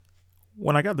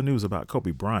When I got the news about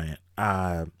Kobe Bryant,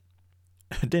 I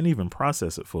didn't even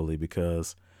process it fully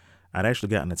because I'd actually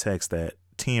gotten a text that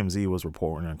TMZ was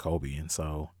reporting on Kobe. And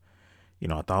so,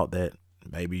 I thought that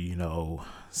maybe,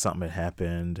 something had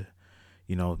happened,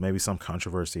 maybe some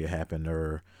controversy had happened,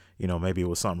 or, maybe it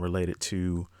was something related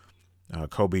to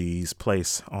Kobe's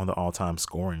place on the all time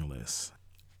scoring list.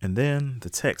 And then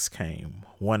the texts came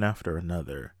one after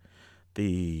another.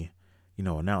 The,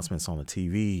 announcements on the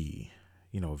TV,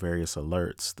 various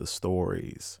alerts, the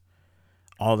stories,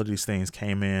 all of these things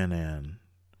came in, and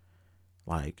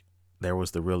like there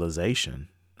was the realization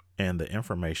and the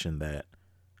information that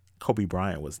Kobe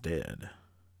Bryant was dead,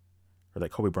 or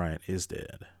that Kobe Bryant is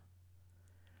dead.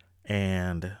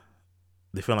 And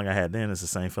the feeling I had then is the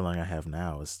same feeling I have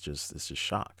now. It's just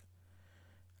shock.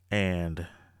 And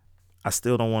I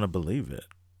still don't want to believe it.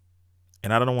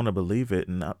 And I don't want to believe it.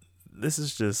 And this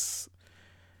is just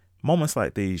moments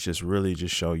like these just really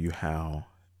just show you how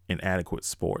inadequate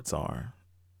sports are.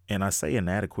 And I say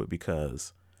inadequate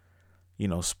because,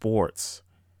 sports,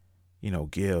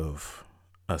 give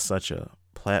us such a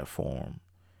platform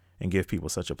and give people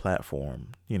such a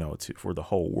platform, for the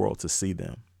whole world to see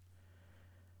them.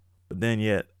 But then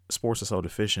yet sports are so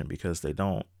deficient because they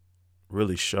don't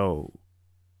really show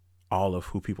all of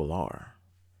who people are.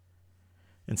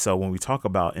 And so when we talk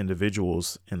about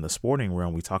individuals in the sporting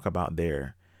realm, we talk about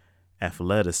their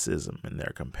athleticism and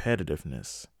their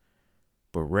competitiveness.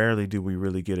 But rarely do we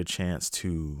really get a chance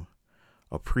to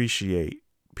appreciate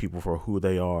people for who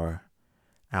they are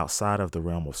outside of the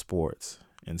realm of sports.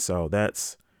 And so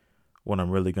that's what I'm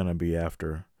really going to be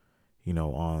after,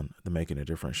 on the Making a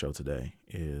Difference show today,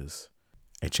 is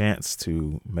a chance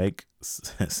to make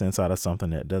sense out of something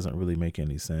that doesn't really make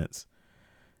any sense.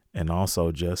 And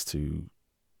also just to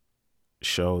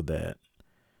show that,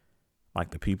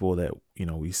 like, the people that,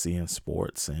 we see in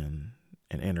sports and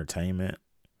entertainment,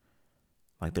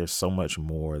 like, there's so much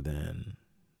more than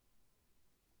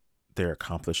their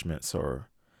accomplishments or,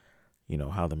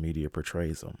 how the media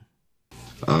portrays them.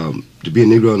 To be a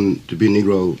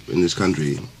Negro in this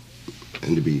country,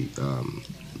 and to be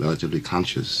relatively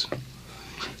conscious,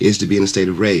 is to be in a state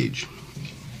of rage.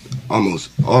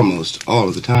 Almost all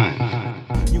of the time.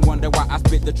 You wonder why I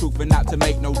spit the truth and not to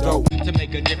make no dope. To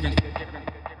make a difference.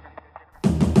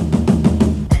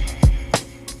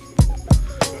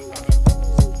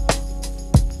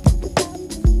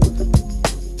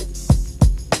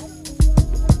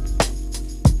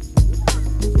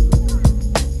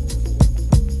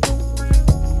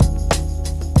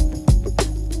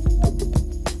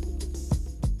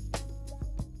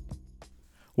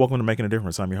 Welcome to Making a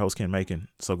Difference. I'm your host, Ken Macon.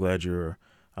 So glad you're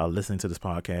listening to this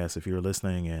podcast. If you're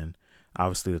listening, and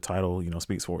obviously the title,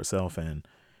 speaks for itself, and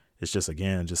it's just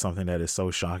something that is so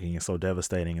shocking and so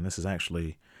devastating. And this is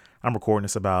actually, I'm recording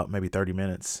this about maybe 30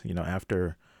 minutes,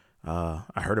 after I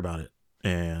heard about it.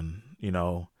 And,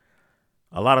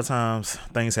 a lot of times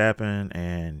things happen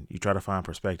and you try to find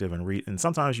perspective and read, and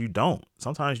sometimes you don't.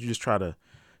 Sometimes you just try to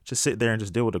just sit there and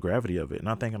just deal with the gravity of it. And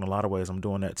I think in a lot of ways I'm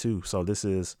doing that too. So this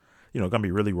is, going to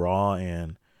be really raw.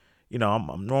 And,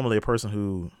 I'm normally a person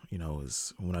who,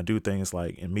 is, when I do things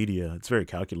like in media, it's very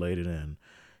calculated and,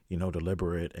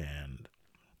 deliberate, and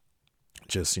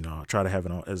just, I try to have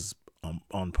it as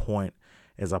on point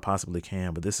as I possibly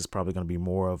can. But this is probably going to be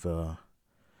more of a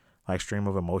stream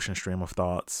of emotion, stream of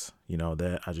thoughts,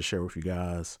 that I just share with you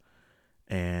guys.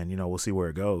 And, we'll see where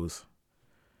it goes.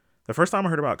 The first time I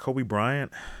heard about Kobe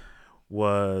Bryant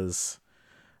was,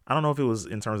 I don't know if it was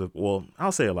in terms of, well,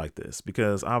 I'll say it like this,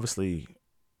 because obviously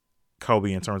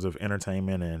Kobe, in terms of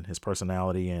entertainment and his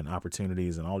personality and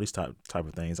opportunities and all these type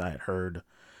of things, I had heard,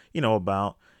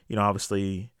 about,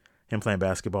 obviously him playing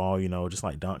basketball, just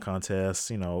like dunk contests,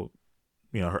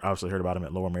 obviously heard about him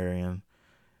at Lower Merion,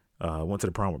 went to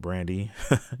the prom with Brandy,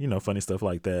 funny stuff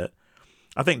like that.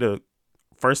 I think the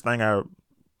first thing I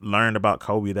learned about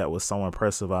Kobe that was so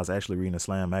impressive, I was actually reading a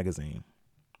Slam magazine.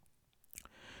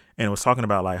 And it was talking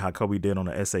about like how Kobe did on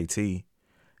the SAT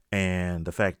and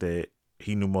the fact that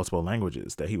he knew multiple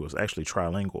languages, that he was actually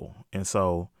trilingual. And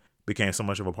so became so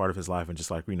much of a part of his life, and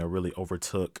just like, really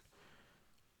overtook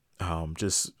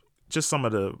just some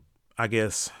of the, I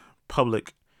guess,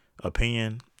 public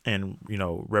opinion and,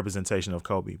 representation of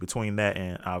Kobe. Between that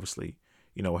and obviously,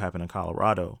 what happened in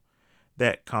Colorado,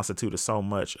 that constituted so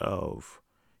much of,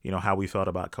 how we felt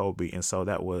about Kobe. And so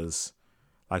that was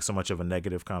like so much of a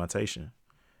negative connotation.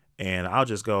 And I'll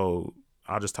just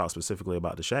talk specifically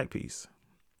about the Shaq piece,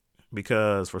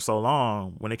 because for so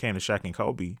long, when it came to Shaq and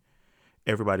Kobe,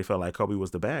 everybody felt like Kobe was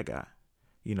the bad guy.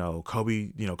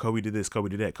 Kobe did this, Kobe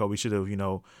did that. Kobe should have,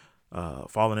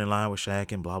 falling in line with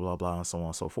Shaq and blah, blah, blah, and so on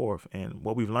and so forth. And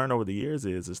what we've learned over the years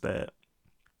is that,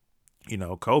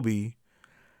 Kobe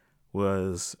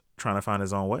was trying to find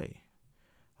his own way.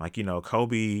 Like,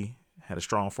 Kobe had a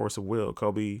strong force of will.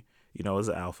 Kobe, is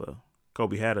an alpha.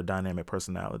 Kobe had a dynamic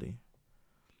personality.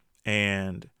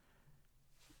 And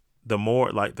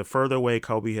the further away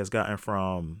Kobe has gotten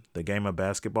from the game of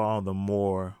basketball, the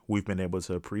more we've been able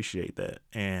to appreciate that.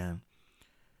 And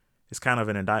it's kind of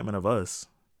an indictment of us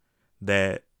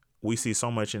that we see so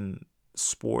much in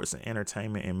sports and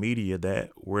entertainment and media that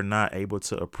we're not able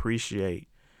to appreciate.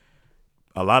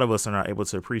 A lot of us are not able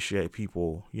to appreciate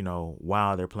people,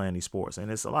 while they're playing these sports.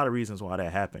 And it's a lot of reasons why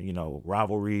that happened,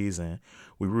 rivalries, and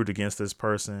we root against this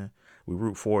person, we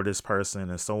root for this person,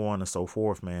 and so on and so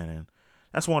forth, man. And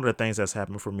that's one of the things that's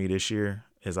happened for me this year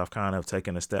is I've kind of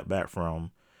taken a step back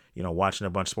from, watching a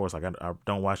bunch of sports. Like I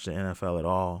don't watch the NFL at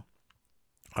all.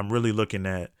 I'm really looking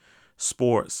at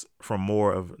sports from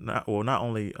more of not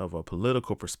only of a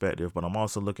political perspective, but I'm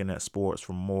also looking at sports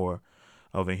from more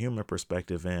of a human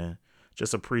perspective and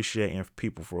just appreciating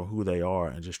people for who they are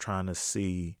and just trying to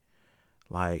see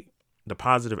like the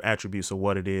positive attributes of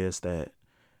what it is that,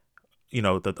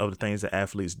 of the things that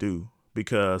athletes do.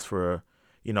 Because for,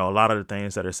 a lot of the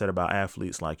things that are said about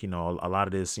athletes, like, a lot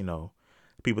of this,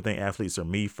 people think athletes are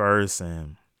me first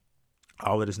and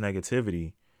all of this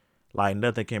negativity. Like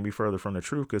nothing can be further from the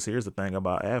truth, because here's the thing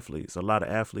about athletes. A lot of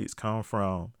athletes come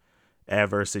from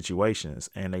adverse situations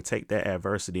and they take that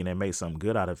adversity and they make something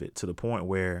good out of it, to the point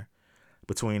where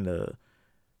between the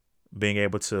being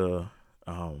able to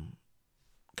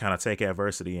kind of take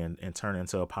adversity and turn it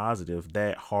into a positive,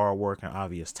 that hard work and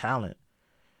obvious talent,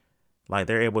 like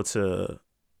they're able to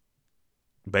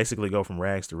basically go from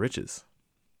rags to riches.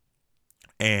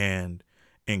 And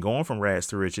in going from rags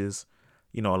to riches,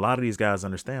 a lot of these guys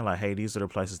understand like, hey, these are the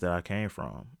places that I came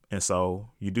from. And so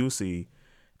you do see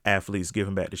athletes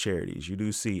giving back to charities. You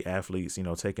do see athletes,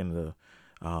 taking the,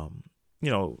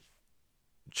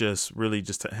 just really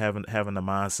just having the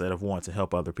mindset of wanting to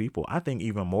help other people. I think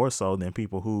even more so than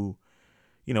people who,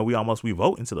 we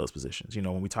vote into those positions.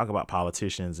 When we talk about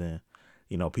politicians and,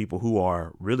 people who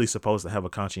are really supposed to have a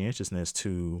conscientiousness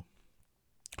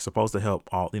supposed to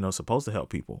help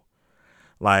people.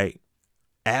 Like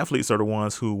athletes are the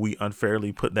ones who we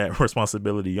unfairly put that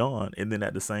responsibility on. And then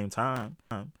at the same time,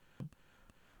 a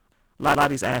lot of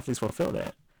these athletes fulfill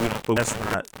that. But that's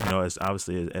not, as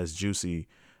obviously as juicy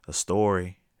a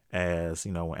story as,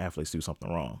 when athletes do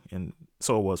something wrong. And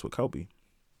so it was with Kobe.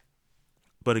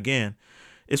 But again,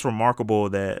 it's remarkable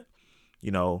that,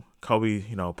 Kobe,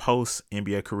 post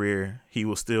NBA career, he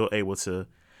was still able to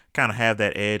kind of have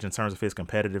that edge in terms of his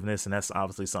competitiveness. And that's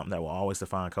obviously something that will always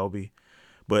define Kobe.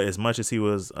 But as much as he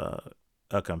was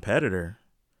a competitor,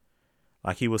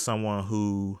 like he was someone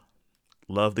who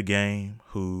loved the game,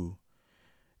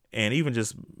 and even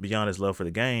just beyond his love for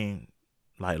the game,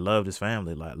 like loved his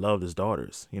family, like loved his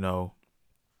daughters.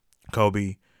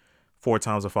 Kobe, four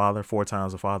times a father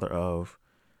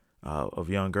of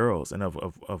young girls and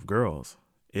of girls.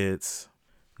 It's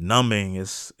numbing.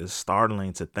 It's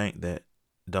startling to think that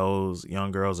those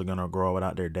young girls are gonna grow up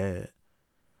without their dad.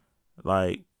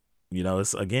 Like,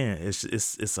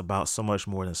 it's about so much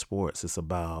more than sports. It's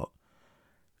about,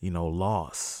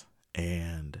 loss.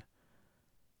 And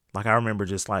like, I remember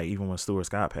just like, even when Stuart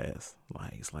Scott passed,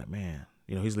 like, it's like, man,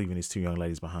 he's leaving these two young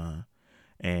ladies behind.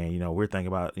 And, we're thinking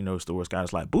about, Stuart Scott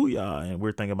is like, booyah. And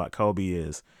we're thinking about Kobe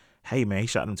is, hey, man, he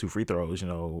shot them 2 free throws,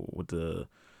 with the,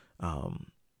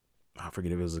 I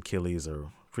forget if it was Achilles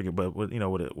but with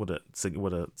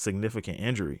a significant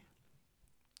injury.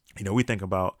 We think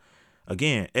about,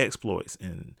 again, exploits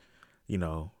and,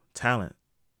 talent,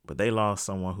 but they lost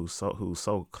someone who's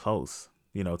so close,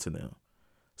 to them,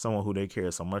 someone who they care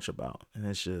so much about. And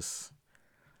it's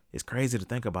crazy to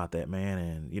think about that, man.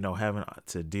 And, having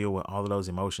to deal with all of those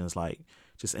emotions, like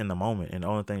just in the moment. And the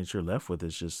only thing that you're left with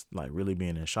is just like really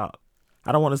being in shock.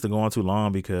 I don't want us to go on too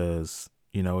long because,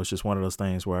 it's just one of those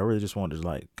things where I really just wanted to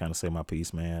like kind of say my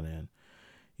piece, man. And,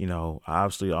 I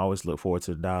obviously always look forward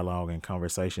to the dialogue and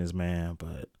conversations, man.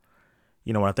 But,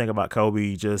 when I think about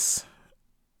Kobe, just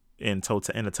in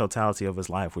the totality of his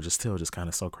life, which is still just kind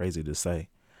of so crazy to say,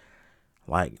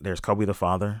 like there's Kobe the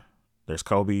father, there's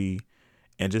Kobe,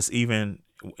 and just even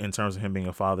in terms of him being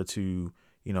a father to,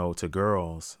 to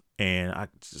girls. And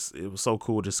it was so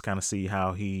cool just to kind of see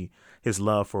how his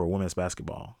love for women's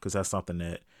basketball, because that's something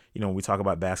that, when we talk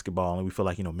about basketball and we feel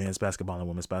like, men's basketball and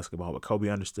women's basketball, but Kobe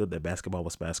understood that basketball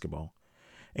was basketball,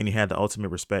 and he had the ultimate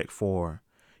respect for,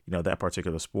 that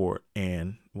particular sport.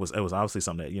 And it was obviously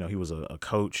something that, he was a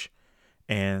coach,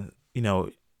 and,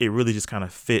 it really just kind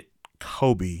of fit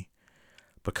Kobe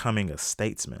becoming a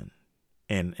statesman.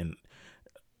 And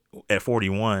at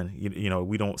 41, you know,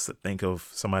 we don't think of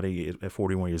somebody at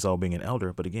 41 years old being an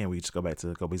elder, but again, we just go back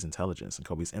to Kobe's intelligence and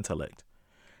Kobe's intellect,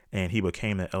 and he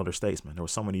became that elder statesman. There were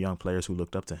so many young players who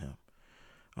looked up to him.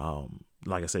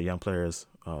 Like I said, young players,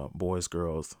 boys,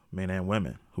 girls, men and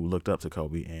women who looked up to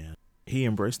Kobe, and he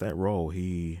embraced that role.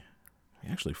 He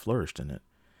actually flourished in it.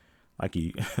 Like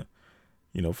he,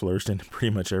 you know, flourished in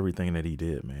pretty much everything that he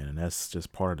did, man. And that's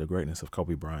just part of the greatness of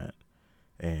Kobe Bryant.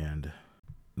 And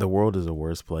the world is a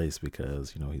worse place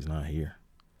because, you know, he's not here.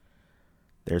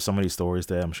 There's so many stories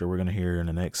that I'm sure we're going to hear in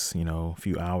the next, you know,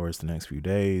 few hours, the next few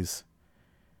days.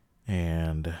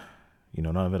 And, you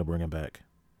know, none of it will bring him back.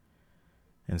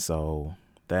 And so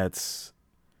that's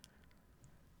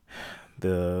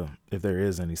if there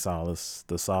is any solace,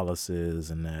 the solace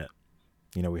is in that,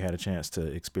 you know, we had a chance to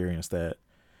experience that,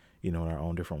 you know, in our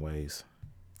own different ways.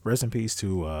 Rest in peace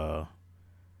to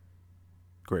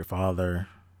great father,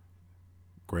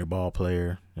 great ball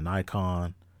player, an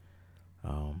icon,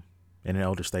 and an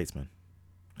elder statesman,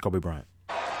 Kobe Bryant.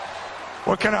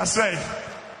 What can I say?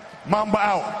 Mamba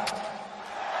out.